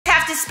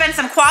spend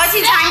some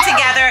quality time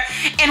together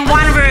in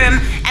one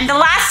room, and the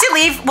last to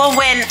leave will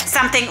win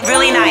something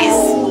really nice.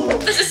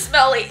 This is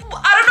smelly.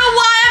 I don't know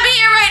why I'm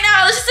here right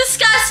now. This is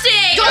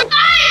disgusting. I'm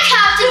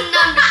Captain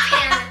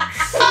Underpants.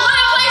 I want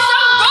to play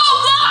some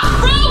Roblox,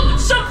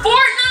 bro. Some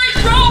Fortnite,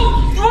 bro.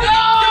 You want to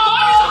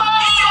buy some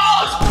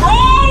EOS, bro?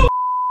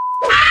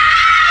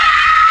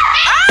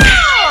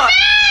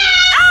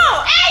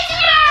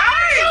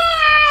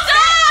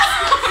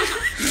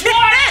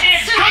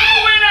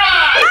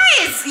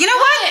 You know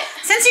what?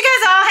 Since you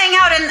guys all hang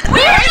out in...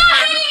 We're not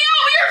hanging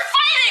out. We're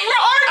fighting. We're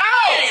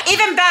arguing.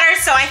 Even better,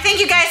 so I think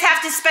you guys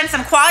have to spend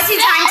some quality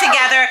time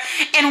together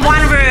in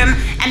one room,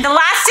 and the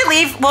last to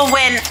leave will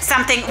win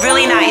something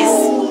really nice.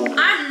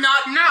 I'm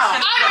not. No.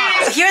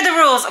 Here are the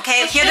rules,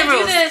 okay? Here are the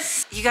rules.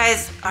 This. You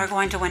guys are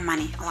going to win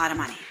money, a lot of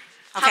money.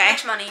 Okay? How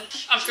much money?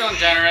 I'm feeling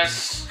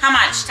generous. How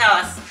much? Tell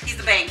us. He's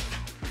the bank.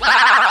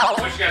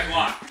 What you guys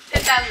want?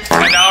 $10,000.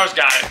 $10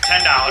 got it.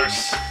 $10.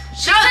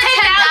 No,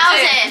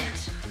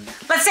 10,000.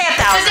 Let's say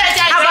 1,000.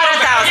 How about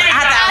 1,000?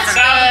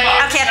 1,000.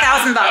 Okay,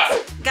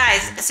 $1,000.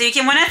 Guys, so you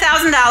can win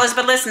 $1,000,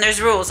 but listen,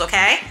 there's rules,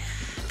 okay?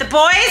 The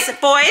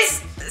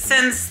boys,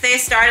 since they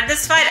started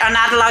this fight, are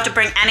not allowed to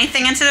bring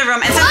anything into the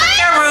room. And since it's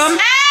their room,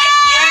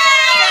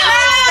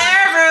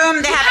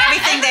 they have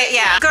everything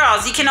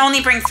Girls, you can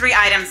only bring 3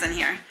 items in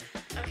here.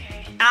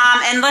 Okay.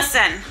 And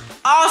listen,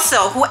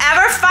 also,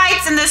 whoever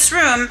fights in this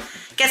room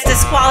gets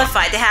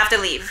disqualified. They have to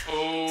leave.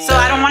 Oh. So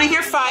I don't want to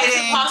hear fighting.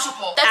 It's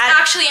impossible. That's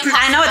actually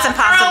impossible. I know it's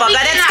impossible,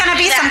 but it's going to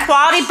be some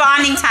quality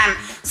bonding time.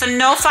 So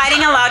no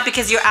fighting allowed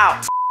because you're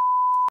out.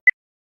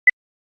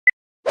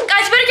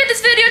 Guys, better get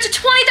this video to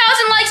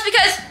 20,000 likes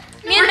because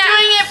me and Matt,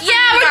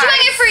 we're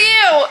doing it for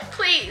you.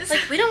 Please.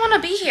 Like, we don't want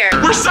to be here.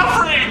 We're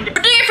suffering.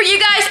 We're doing it for you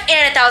guys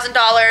and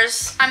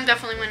 $1,000. I'm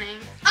definitely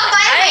winning. Oh,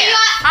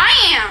 I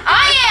am.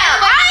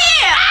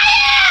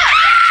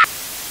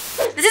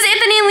 This is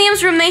Anthony and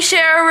Liam's room. They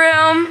share a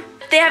room.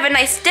 They have a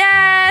nice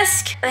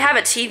desk. They have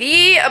a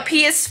TV, a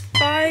PS5.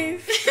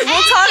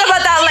 We'll talk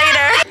about that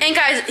later. And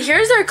guys,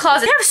 here's their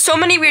closet. They have so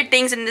many weird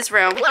things in this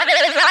room.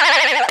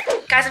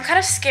 Guys, I'm kind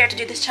of scared to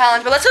do this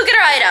challenge, but let's go get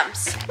our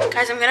items.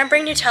 Guys, I'm gonna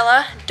bring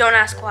Nutella. Don't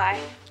ask why.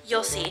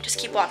 You'll see. Just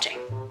keep watching.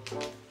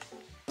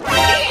 What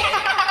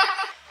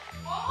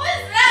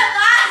was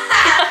that?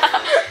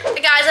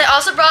 Guys, I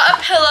also brought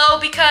a pillow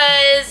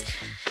because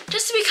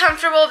just to be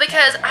comfortable,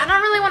 because I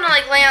don't really want to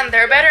like lay on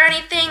their bed or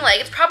anything. Like,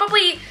 it's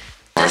probably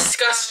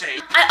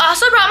disgusting. I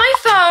also brought my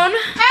phone.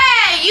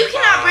 Hey, you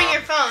cannot bring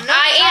your phone. No,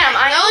 I am.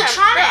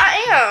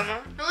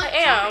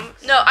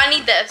 No, I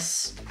need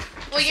this.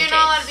 Well, you're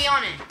not allowed to be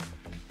on it.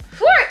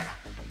 Who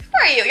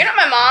are you? You're not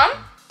my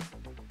mom.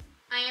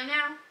 I am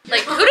now.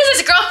 Like, who does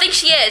this girl think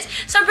she is?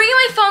 So I'm bringing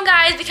my phone,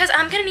 guys, because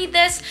I'm gonna need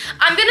this.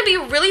 I'm gonna be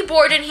really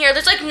bored in here.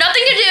 There's like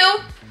nothing to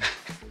do.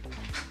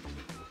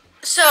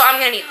 So I'm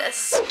gonna need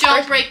this.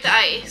 Don't break the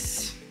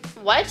ice.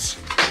 What?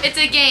 It's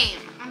a game.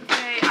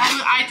 Okay,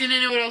 I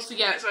didn't know what else to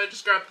get, so I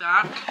just grabbed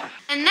that.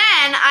 And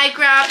then I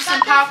grabbed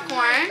some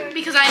popcorn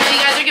because I know you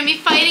guys are gonna be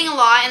fighting a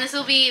lot, and this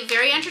will be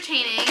very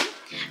entertaining.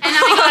 And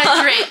then we got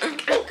a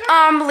drink.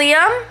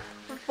 Liam,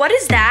 what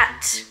is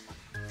that?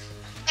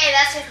 Hey,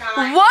 that's just not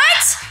mine. What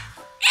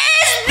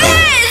is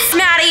this?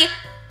 Maddie,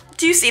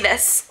 do you see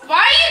this? Why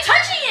are you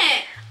touching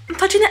it? I'm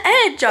touching the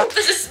edge.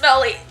 This is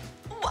smelly.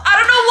 I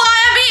don't know why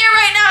I'm here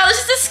right now. This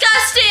is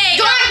disgusting.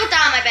 Don't put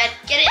that on my bed.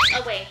 Get it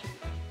away.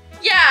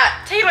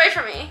 Yeah, take it away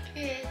from me.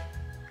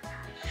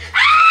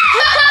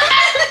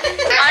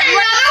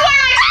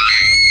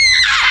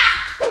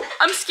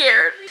 I'm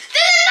scared.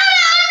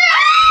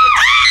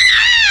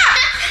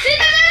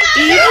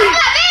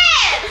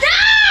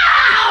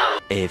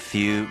 A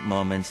few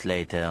moments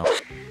later.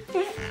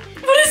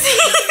 What is he?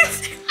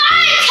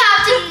 I'm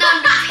Captain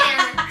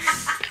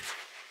Underpants.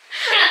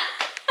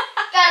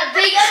 Got a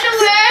big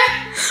underwear.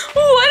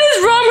 What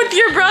is wrong with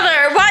your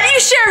brother? Why do you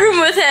share a room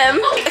with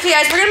him? Okay,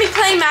 guys, we're gonna be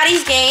playing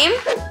Maddie's game.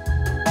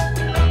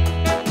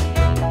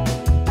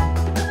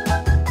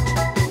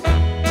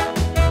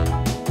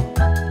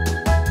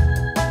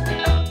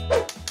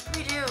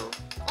 We do.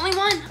 Only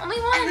one. Only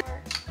one.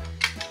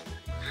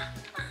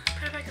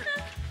 Put it back up.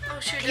 Oh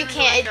shoot! You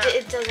can't.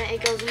 It doesn't.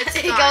 It goes.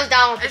 It goes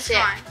down with the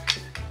stick.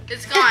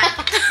 It's gone.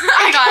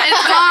 I got it.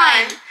 It's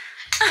gone.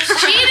 It's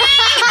cheating.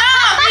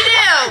 No, we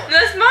do.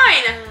 That's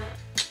mine.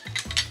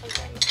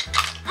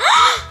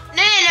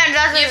 No,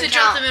 doesn't You have to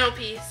drop the middle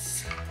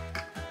piece.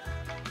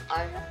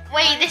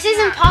 Wait, this is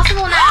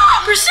impossible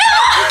now.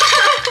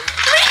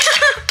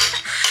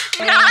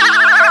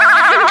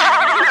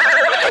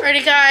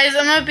 Ready, guys?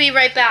 I'm gonna be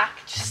right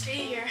back. Just stay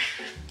here.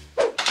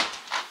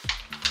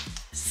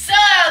 So,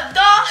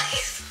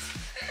 dogs.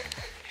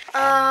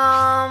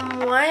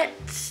 What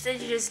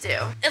did you just do?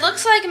 It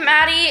looks like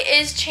Maddie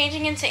is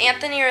changing into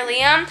Anthony or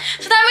Liam,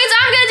 so that means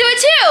I'm gonna do it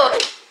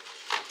too.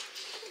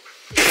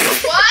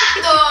 What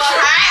the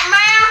heck,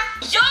 man?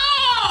 Yo,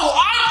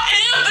 I'm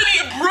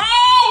Anthony, bro.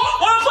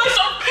 Wanna play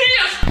some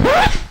PS?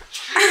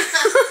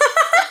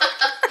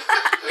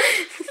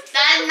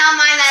 That is not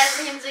mine. That is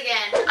him's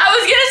again. I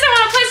was gonna say I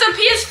wanna play some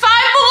PS5,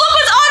 but look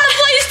what's on the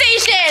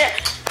PlayStation.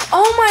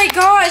 Oh my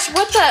gosh,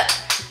 what the?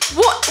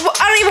 What?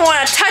 I don't even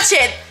want to touch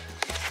it.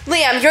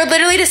 Liam, you're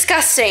literally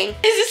disgusting. Is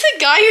this a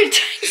guy you're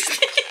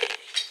texting?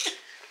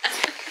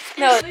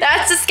 No,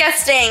 that's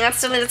disgusting.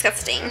 That's totally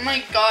disgusting. Oh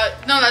my god.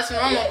 No, that's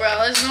normal, bro.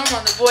 That's normal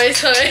in the boys'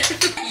 hood.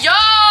 Yo!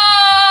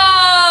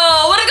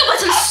 Wanna go play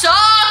some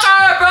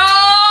soccer, bro?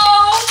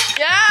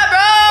 Yeah,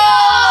 bro!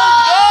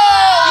 Go!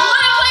 You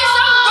wanna play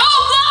some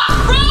Roblox,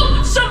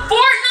 bro? Some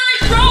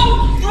Fortnite, bro?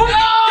 You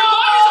wanna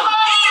buy some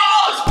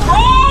Eos,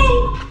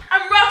 bro?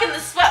 I'm rocking the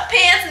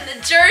sweatpants and the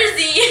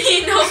jersey,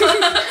 you know.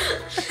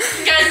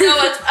 You guys know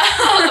what's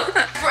up.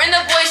 If we're in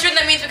the boys' room,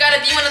 that means we gotta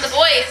be one of the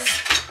boys.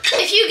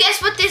 If you guess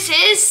what this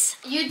is,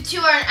 you two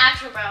are an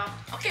actor, bro.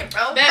 Okay,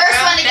 bro.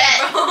 First one to guess.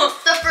 Bro.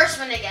 The first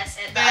one to guess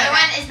it. The Okay. other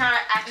one is not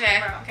an actor,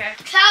 Okay, bro. okay.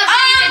 Cloud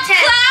Rain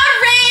Intense. Cloud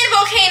Rain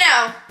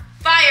Volcano.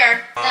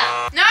 Fire.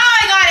 No. No,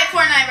 I got it,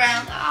 Fortnite,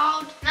 bro.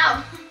 Cloud.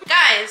 No.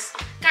 Guys,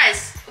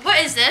 what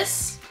is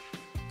this?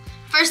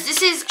 First,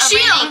 this is a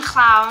Shield. raining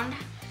cloud.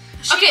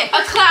 Okay,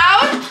 a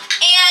cloud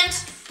and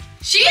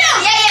shield.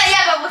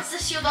 Yeah, but what's the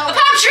shield over? A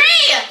palm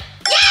tree.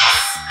 Yes!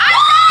 I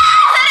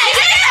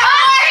said it.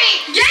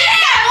 Yeah!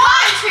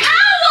 Palm tree.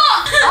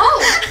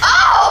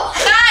 Oh!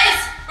 Guys,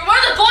 we're one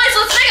of the boys, so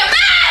let's make a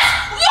mess!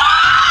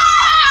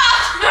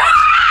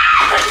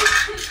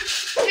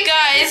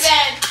 Guys,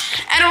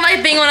 I don't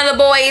like being one of the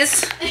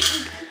boys.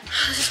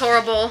 This is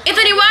horrible.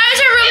 Anthony, why is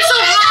your room so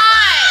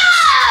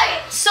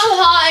hot? So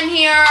hot in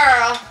here.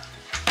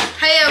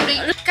 Hey,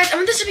 everybody. Guys, I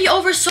want this to be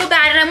over so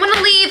bad and I want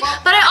to leave,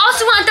 but I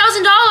also want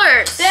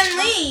 $1,000. Then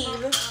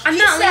leave. I'm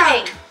not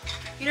leaving.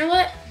 You know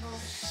what?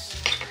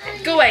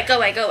 Go away.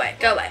 Just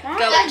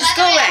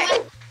go away.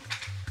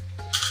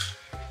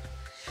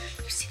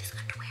 You see this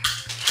underwear?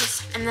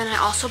 Yes. And then I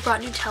also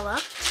brought Nutella.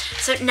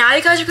 So now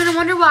you guys are gonna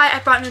wonder why I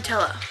brought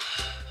Nutella.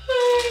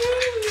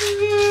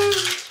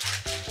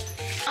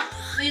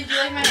 Do you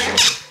like my hair?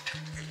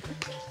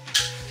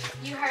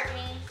 You hurt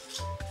me.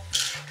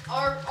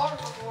 Or.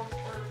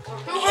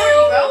 Who hurt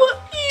you, bro?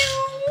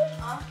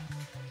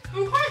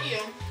 Who hurt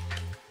you?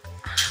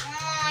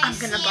 I'm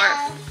gonna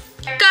barf.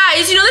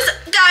 Guys, you know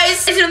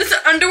this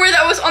underwear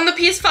that was on the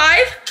PS5?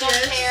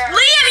 Hair.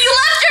 Liam, you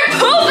left your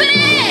poop in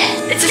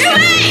it! It's just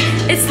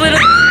it's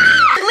literally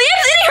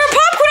Liam's eating her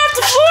popcorn off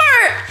the floor!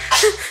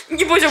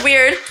 You boys are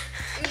weird.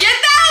 Get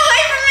that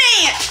away from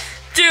me!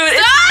 Dude,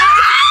 Stop!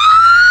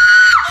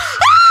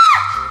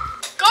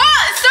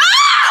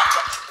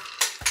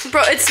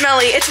 bro, it's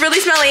smelly. It's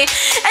really smelly.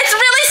 It's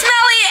really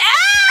smelly!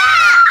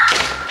 Ah!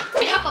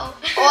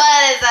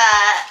 What is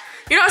that?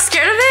 You're not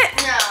scared of it?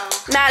 No.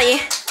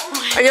 Maddie,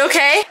 are you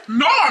okay?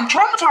 No, I'm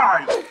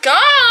traumatized.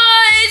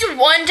 Guys,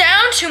 1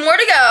 down, 2 more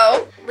to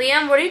go.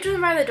 Liam, what are you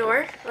doing by the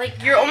door?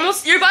 Like, you're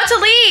about to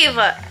leave.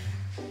 I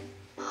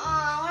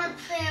want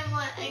to play on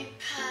my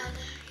iPad.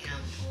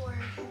 I'm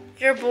bored.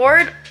 You're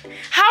bored?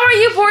 How are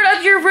you bored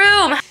of your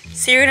room?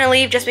 So you're gonna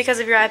leave just because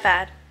of your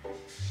iPad?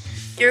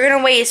 You're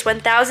gonna waste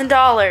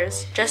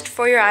 $1,000 just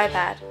for your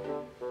iPad.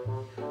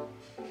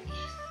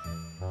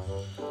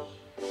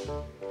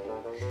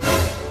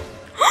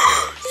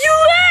 You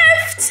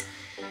left!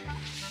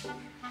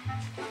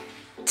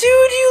 Dude,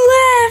 you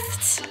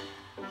left!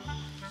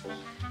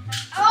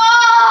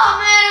 Oh,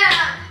 man!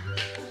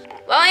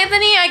 Well,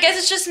 Anthony, I guess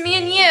it's just me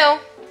and you.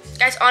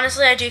 Guys,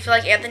 honestly, I do feel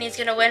like Anthony's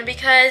gonna win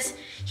because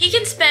he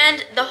can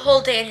spend the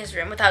whole day in his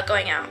room without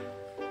going out.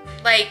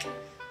 Like,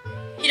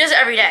 he does it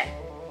every day.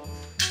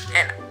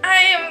 And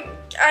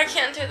I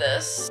can't do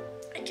this.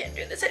 I can't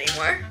do this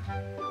anymore.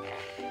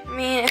 I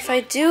mean, if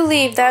I do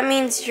leave, that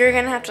means you're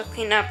gonna have to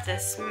clean up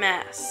this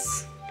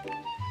mess.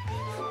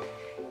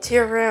 To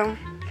your room.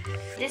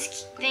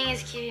 This thing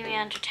is keeping me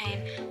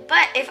entertained.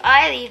 But if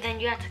I leave, then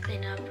you have to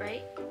clean up,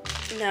 right?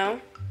 No,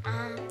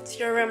 it's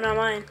your room, not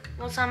mine.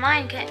 Well, it's not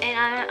mine,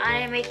 and I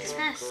didn't make this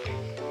mess.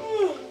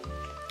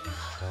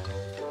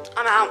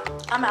 I'm out.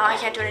 I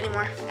can't do it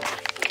anymore.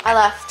 I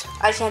left.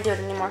 I can't do it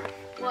anymore.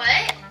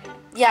 What?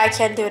 Yeah, I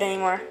can't do it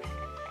anymore.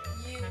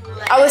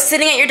 I was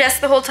sitting at your desk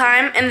the whole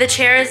time, and this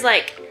chair is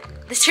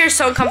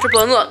so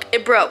uncomfortable, and look,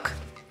 it broke.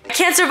 I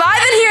can't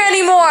survive in here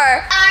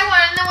anymore! I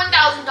won the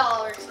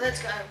 $1,000.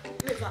 Let's go.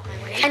 Move out my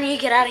way. I need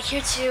to get out of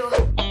here, too.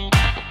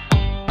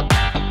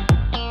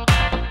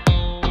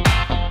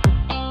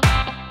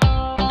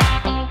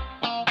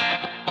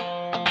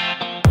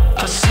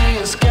 I see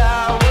a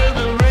sky with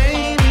a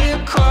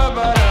reindeer car,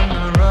 but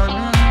I'm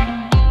running.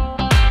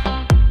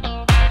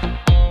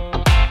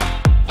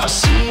 I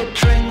see a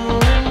train